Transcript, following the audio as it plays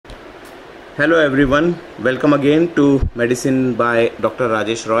Hello everyone, welcome again to Medicine by Dr.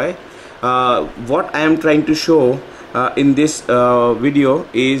 Rajesh Roy. What I am trying to show in this video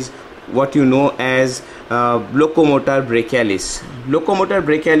is what you know as locomotor brachialis. Locomotor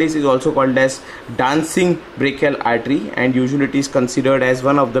brachialis is also called as dancing brachial artery, and usually it is considered as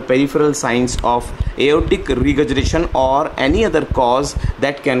one of the peripheral signs of aortic regurgitation or any other cause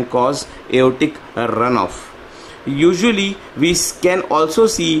that can cause aortic runoff. Usually we can also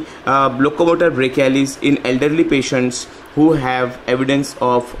see locomotor brachialis in elderly patients who have evidence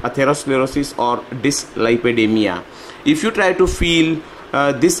of atherosclerosis or dyslipidemia. If you try to feel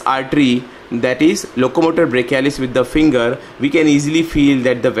this artery, that is locomotor brachialis, with the finger, we can easily feel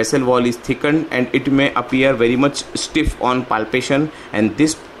that the vessel wall is thickened and it may appear very much stiff on palpation, and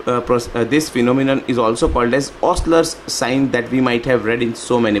this phenomenon is also called as Osler's sign that we might have read in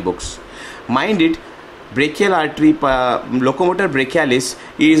so many books. Mind it, brachial artery, locomotor brachialis,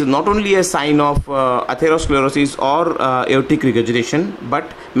 is not only a sign of atherosclerosis or aortic regurgitation, but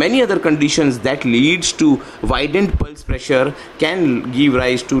many other conditions that leads to widened pulse pressure can give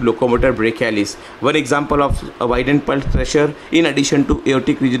rise to locomotor brachialis. One example of a widened pulse pressure in addition to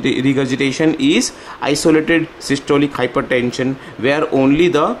aortic regurgitation is isolated systolic hypertension, where only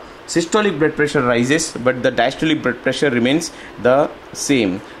the systolic blood pressure rises but the diastolic blood pressure remains the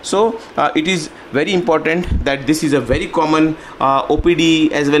same. So it is very important that this is a very common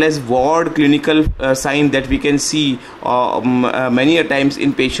OPD as well as ward clinical sign that we can see many a times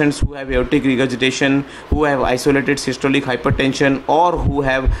in patients who have aortic regurgitation, who have isolated systolic hypertension, or who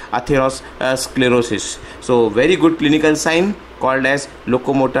have atherosclerosis. So very good clinical sign called as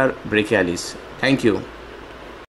locomotor brachialis. Thank you.